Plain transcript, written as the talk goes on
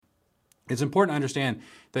It's important to understand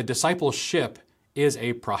that discipleship is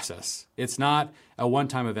a process. It's not a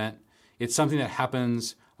one-time event. It's something that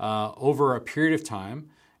happens over a period of time,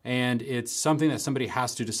 and it's something that somebody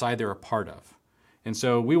has to decide they're a part of. And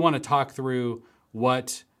so we want to talk through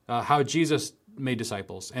how Jesus made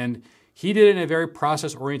disciples. And he did it in a very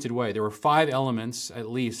process-oriented way. There were 5 elements, at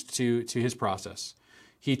least, to his process.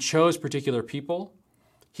 He chose particular people.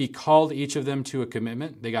 He called each of them to a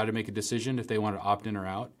commitment. They got to make a decision if they wanted to opt in or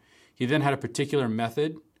out. He then had a particular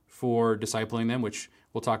method for discipling them, which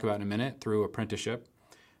we'll talk about in a minute, through apprenticeship.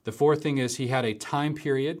 The 4th thing is he had a time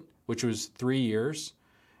period, which was 3 years.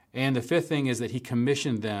 And the 5th thing is that he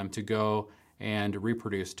commissioned them to go and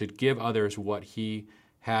reproduce, to give others what he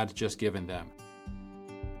had just given them.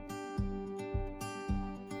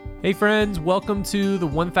 Hey friends, welcome to the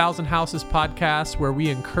 1000 Houses podcast, where we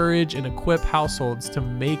encourage and equip households to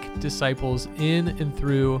make disciples in and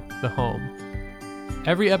through the home.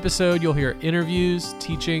 Every episode, you'll hear interviews,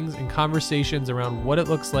 teachings, and conversations around what it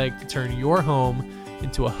looks like to turn your home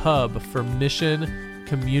into a hub for mission,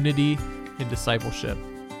 community, and discipleship.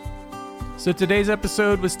 So today's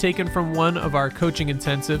episode was taken from one of our coaching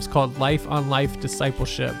intensives called Life on Life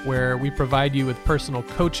Discipleship, where we provide you with personal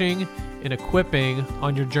coaching and equipping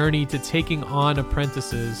on your journey to taking on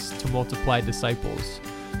apprentices to multiply disciples.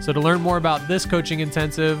 So to learn more about this coaching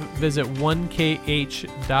intensive, visit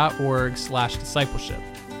 1kh.org/discipleship.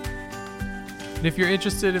 And if you're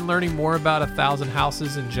interested in learning more about 1000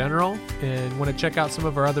 Houses in general and want to check out some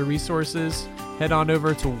of our other resources, head on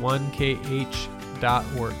over to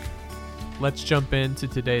 1kh.org. Let's jump into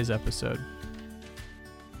today's episode.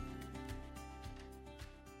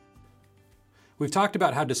 We've talked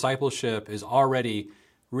about how discipleship is already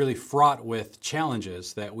really fraught with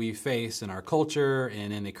challenges that we face in our culture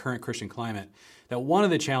and in the current Christian climate. That one of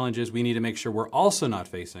the challenges we need to make sure we're also not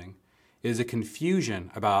facing is a confusion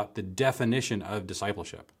about the definition of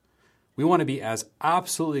discipleship. We want to be as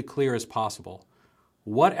absolutely clear as possible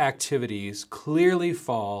what activities clearly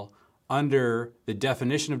fall under the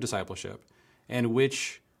definition of discipleship and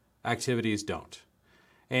which activities don't.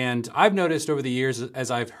 And I've noticed over the years, as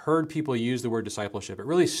I've heard people use the word discipleship, it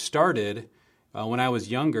really started when I was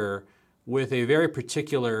younger with a very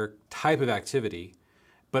particular type of activity.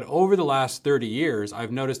 But over the last 30 years,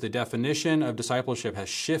 I've noticed the definition of discipleship has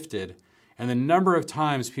shifted, and the number of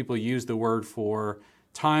times people use the word for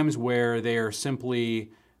times where they are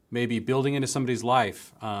simply maybe building into somebody's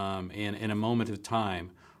life in a moment of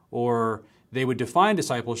time, or they would define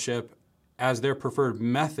discipleship as their preferred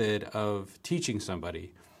method of teaching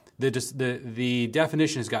somebody. The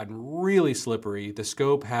definition has gotten really slippery. The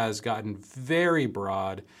scope has gotten very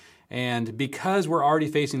broad. And because we're already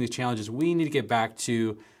facing these challenges, we need to get back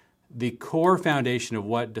to the core foundation of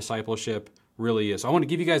what discipleship really is. So I want to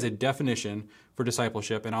give you guys a definition for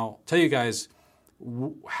discipleship, and I'll tell you guys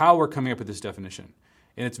how we're coming up with this definition.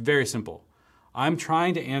 And it's very simple. I'm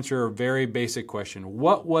trying to answer a very basic question.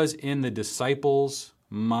 What was in the disciples'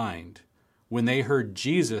 mind when they heard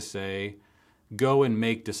Jesus say, "Go and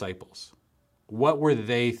make disciples"? What were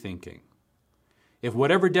they thinking? If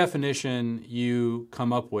whatever definition you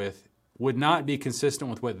come up with would not be consistent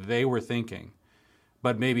with what they were thinking,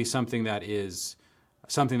 but maybe something that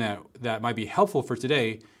might be helpful for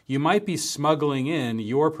today, you might be smuggling in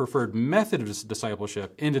your preferred method of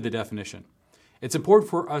discipleship into the definition. It's important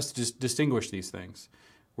for us to distinguish these things.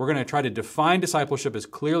 We're going to try to define discipleship as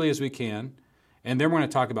clearly as we can, and then we're going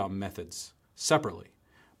to talk about methods separately.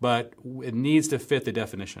 But it needs to fit the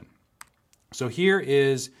definition. So here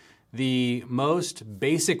is the most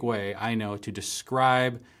basic way I know to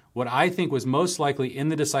describe what I think was most likely in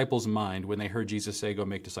the disciples' mind when they heard Jesus say, "Go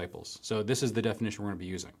make disciples." So this is the definition we're going to be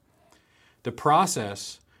using. The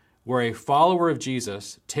process where a follower of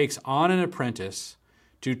Jesus takes on an apprentice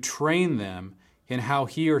to train them in how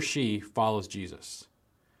he or she follows Jesus.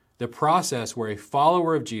 The process where a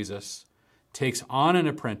follower of Jesus takes on an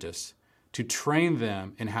apprentice to train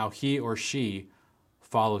them in how he or she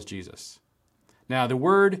follows Jesus. Now, the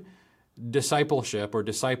word discipleship or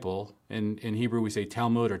disciple, in Hebrew we say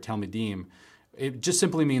Talmud or Talmidim, it just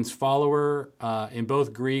simply means follower in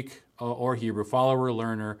both Greek or Hebrew, follower,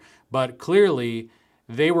 learner. But clearly,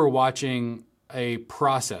 they were watching a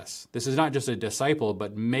process. This is not just a disciple,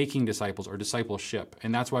 but making disciples or discipleship.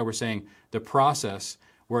 And that's why we're saying the process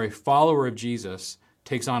where a follower of Jesus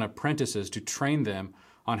takes on apprentices to train them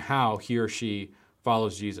on how he or she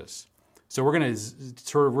follows Jesus. So we're going to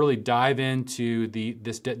sort of really dive into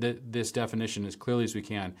this definition as clearly as we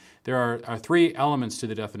can. There are 3 elements to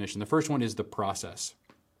the definition. The first one is the process.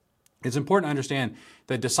 It's important to understand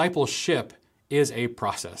that discipleship is a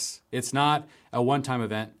process. It's not a one-time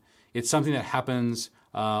event. It's something that happens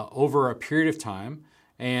over a period of time,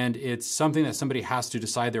 and it's something that somebody has to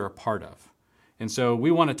decide they're a part of. And so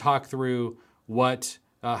we want to talk through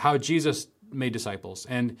how Jesus made disciples.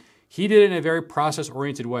 And he did it in a very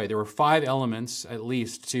process-oriented way. There were 5 elements, at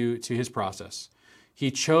least, to his process.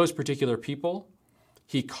 He chose particular people.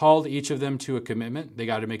 He called each of them to a commitment. They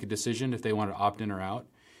got to make a decision if they wanted to opt in or out.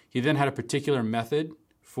 He then had a particular method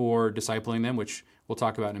for discipling them, which we'll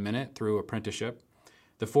talk about in a minute, through apprenticeship.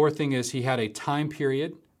 The 4th thing is he had a time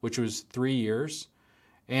period, which was 3 years.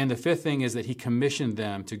 And the 5th thing is that he commissioned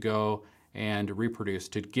them to go and reproduce,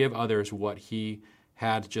 to give others what he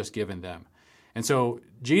had just given them. And so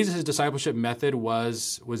Jesus' discipleship method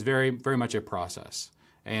was very, very much a process.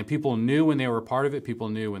 And people knew when they were a part of it. People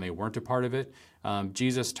knew when they weren't a part of it.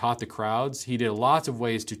 Jesus taught the crowds. He did lots of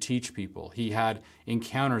ways to teach people. He had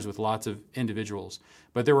encounters with lots of individuals.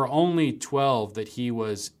 But there were only 12 that he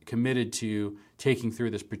was committed to taking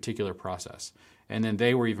through this particular process. And then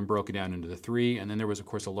they were even broken down into the 3. And then there was, of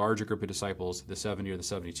course, a larger group of disciples, the 70 or the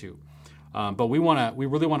 72. But we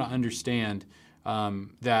really want to understand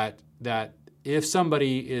that if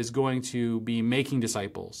somebody is going to be making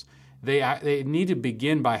disciples, they need to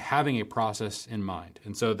begin by having a process in mind.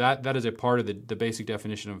 And so that is a part of the basic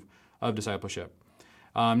definition of discipleship.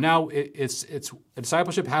 Now,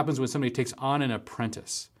 discipleship happens when somebody takes on an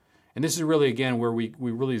apprentice. And this is really, again, where we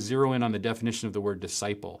really zero in on the definition of the word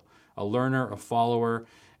disciple, a learner, a follower,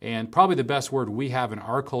 and probably the best word we have in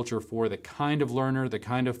our culture for the kind of learner, the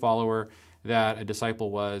kind of follower that a disciple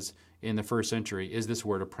was in the first century is this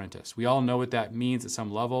word apprentice. We all know what that means at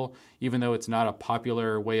some level, even though it's not a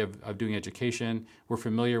popular way of doing education. We're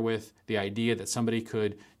familiar with the idea that somebody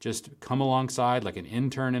could just come alongside like an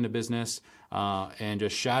intern in a business and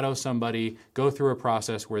just shadow somebody, go through a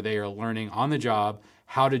process where they are learning on the job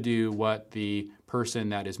how to do what the person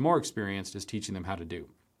that is more experienced is teaching them how to do.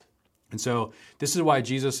 And so this is why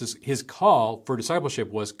his call for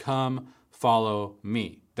discipleship was come, follow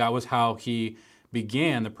me. That was how he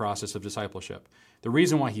began the process of discipleship. The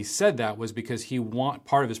reason why he said that was because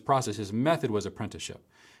part of his process, his method was apprenticeship.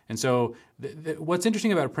 And so what's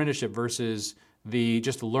interesting about apprenticeship versus the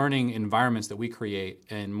just learning environments that we create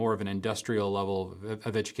in more of an industrial level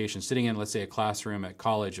of education, sitting in, let's say, a classroom at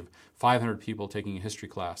college of 500 people taking a history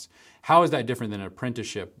class. How is that different than an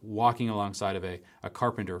apprenticeship walking alongside of a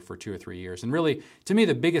carpenter for 2 or 3 years? And really, to me,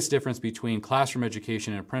 the biggest difference between classroom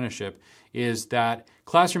education and apprenticeship is that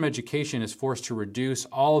classroom education is forced to reduce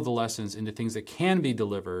all of the lessons into things that can be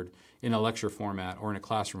delivered in a lecture format or in a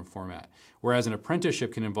classroom format. Whereas an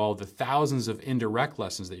apprenticeship can involve the thousands of indirect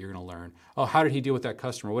lessons that you're going to learn. Oh, how did he deal with that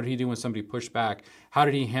customer? What did he do when somebody pushed back? How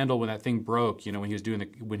did he handle when that thing broke?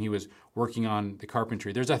 When he was working on the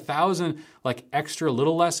carpentry. There's 1,000 extra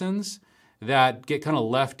little lessons that get kind of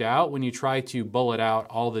left out when you try to bullet out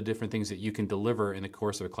all the different things that you can deliver in the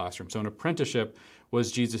course of a classroom. So an apprenticeship was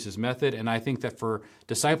Jesus' method, and I think that for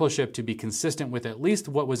discipleship to be consistent with at least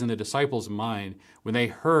what was in the disciples' mind when they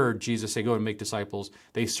heard Jesus say, go and make disciples,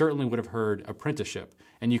 they certainly would have heard apprenticeship.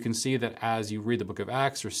 And you can see that as you read the book of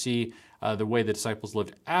Acts or see the way the disciples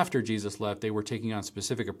lived after Jesus left, they were taking on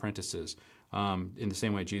specific apprentices in the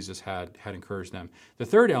same way Jesus had encouraged them. The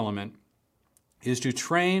third element is to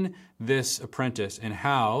train this apprentice in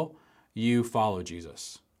how you follow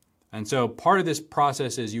Jesus. And so part of this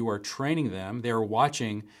process is you are training them. They are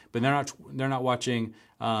watching, but they're not watching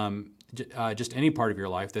just any part of your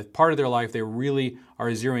life. The part of their life they really are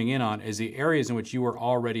zeroing in on is the areas in which you are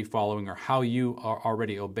already following or how you are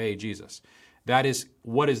already obey Jesus. That's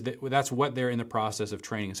what they're in the process of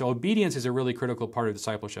training. So obedience is a really critical part of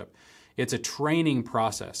discipleship. It's a training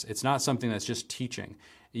process. It's not something that's just teaching.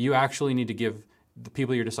 You actually need to give the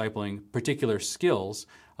people you're discipling particular skills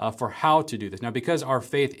for how to do this. Now, because our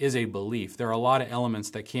faith is a belief, there are a lot of elements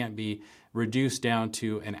that can't be reduced down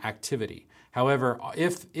to an activity. However,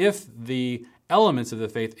 if the elements of the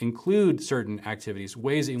faith include certain activities,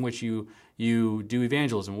 ways in which you do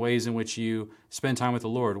evangelism, ways in which you spend time with the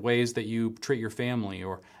Lord, ways that you treat your family,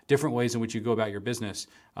 or different ways in which you go about your business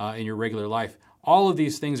in your regular life, all of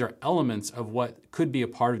these things are elements of what could be a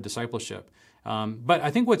part of discipleship. But I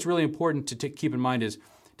think what's really important to keep in mind is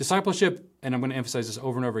discipleship, and I'm going to emphasize this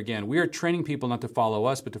over and over again, we are training people not to follow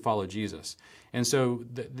us, but to follow Jesus. And so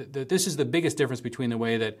this is the biggest difference between the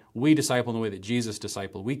way that we disciple and the way that Jesus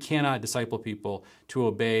discipled. We cannot disciple people to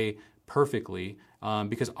obey perfectly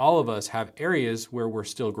because all of us have areas where we're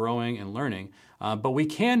still growing and learning, but we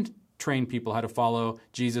can train people how to follow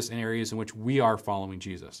Jesus in areas in which we are following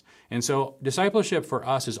Jesus. And so discipleship for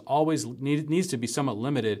us is always needs to be somewhat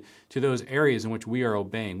limited to those areas in which we are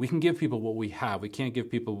obeying. We can give people what we have. We can't give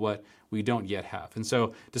people what we don't yet have. And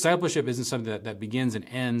so discipleship isn't something that begins and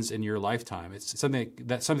ends in your lifetime. It's something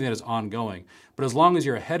that is ongoing. But as long as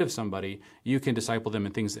you're ahead of somebody, you can disciple them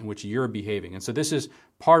in things in which you're behaving. And so this is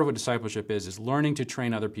part of what discipleship is learning to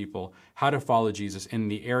train other people how to follow Jesus in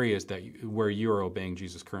the areas where you are obeying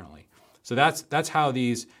Jesus currently. So that's how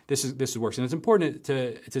this works. And it's important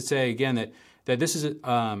to say again that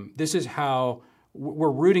this is how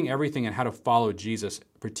we're rooting everything in how to follow Jesus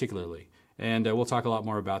particularly. And we'll talk a lot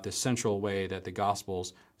more about this central way that the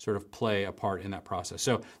Gospels sort of play a part in that process.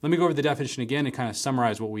 So let me go over the definition again and kind of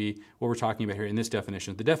summarize what we're talking about here in this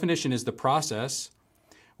definition. The definition is the process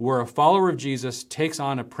where a follower of Jesus takes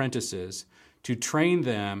on apprentices to train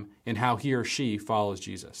them in how he or she follows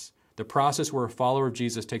Jesus. The process where a follower of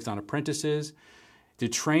Jesus takes on apprentices to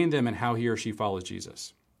train them in how he or she follows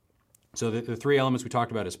Jesus. So the three elements we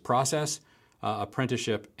talked about is process,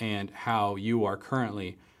 apprenticeship, and how you are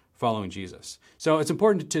currently following Jesus. So it's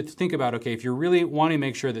important to think about, okay, if you're really wanting to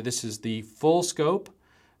make sure that this is the full scope,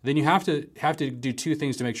 then you have to do two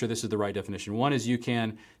things to make sure this is the right definition. One is you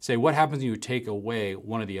can say, what happens when you take away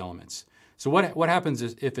one of the elements? So what happens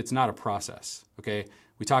is if it's not a process, okay?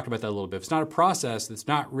 We talked about that a little bit. If it's not a process that's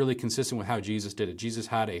not really consistent with how Jesus did it. Jesus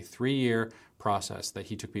had a 3-year process that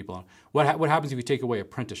he took people on. What happens if you take away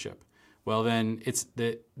apprenticeship? Well, then it's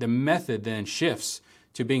the method then shifts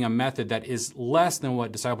to being a method that is less than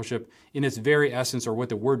what discipleship in its very essence or what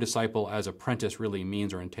the word disciple as apprentice really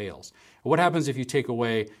means or entails. What happens if you take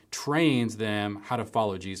away trains them how to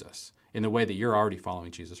follow Jesus in the way that you're already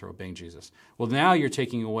following Jesus or obeying Jesus? Well, now you're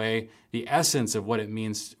taking away the essence of what it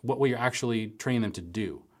means, what you're actually training them to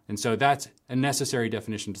do. And so that's a necessary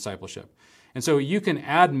definition of discipleship. And so you can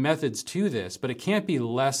add methods to this, but it can't be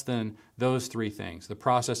less than those three things: the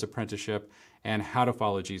process, apprenticeship, and how to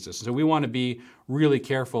follow Jesus. So we want to be really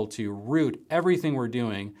careful to root everything we're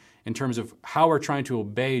doing in terms of how we're trying to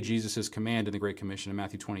obey Jesus' command in the Great Commission in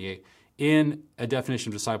Matthew 28 in a definition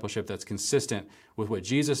of discipleship that's consistent with what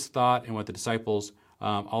Jesus thought and what the disciples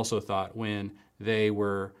also thought when they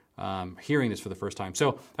were hearing this for the first time.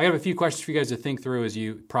 So I have a few questions for you guys to think through as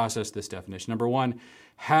you process this definition. Number one,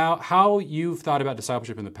 how you've thought about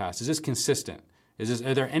discipleship in the past. Is this consistent?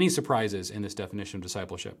 Are there any surprises in this definition of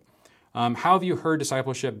discipleship? How have you heard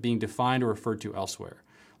discipleship being defined or referred to elsewhere?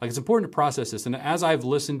 Like, it's important to process this. And as I've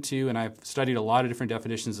listened to and I've studied a lot of different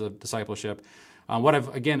definitions of discipleship, what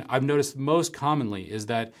I've noticed most commonly is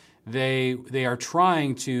that they are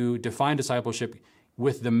trying to define discipleship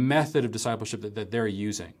with the method of discipleship that they're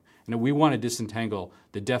using. And we want to disentangle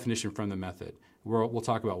the definition from the method. We'll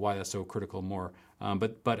talk about why that's so critical more.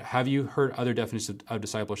 But have you heard other definitions of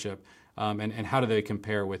discipleship, and how do they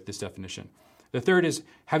compare with this definition? The third is,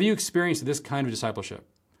 have you experienced this kind of discipleship?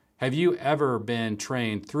 Have you ever been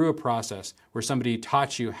trained through a process where somebody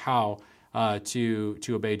taught you how to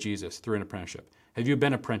obey Jesus through an apprenticeship? Have you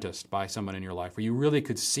been apprenticed by someone in your life where you really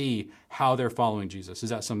could see how they're following Jesus? Is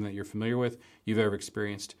that something that you're familiar with, you've ever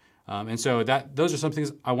experienced? And so those are some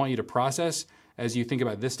things I want you to process as you think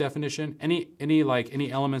about this definition.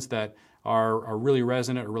 Any elements that are really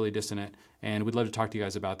resonant or really dissonant, and we'd love to talk to you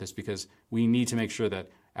guys about this because we need to make sure that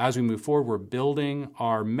as we move forward, we're building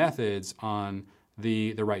our methods on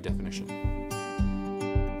the right definition.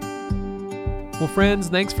 Well, friends,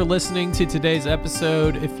 thanks for listening to today's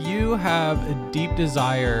episode. If you have a deep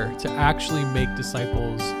desire to actually make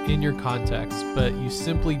disciples in your context, but you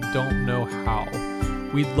simply don't know how,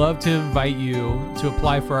 we'd love to invite you to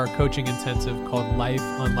apply for our coaching intensive called Life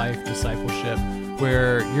on Life Discipleship,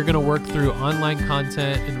 where you're going to work through online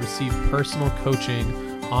content and receive personal coaching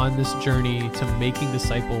on this journey to making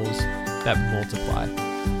disciples that multiply.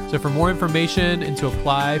 So for more information and to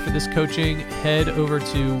apply for this coaching, head over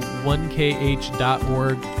to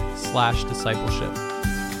 1kh.org/discipleship.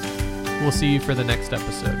 We'll see you for the next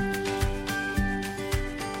episode.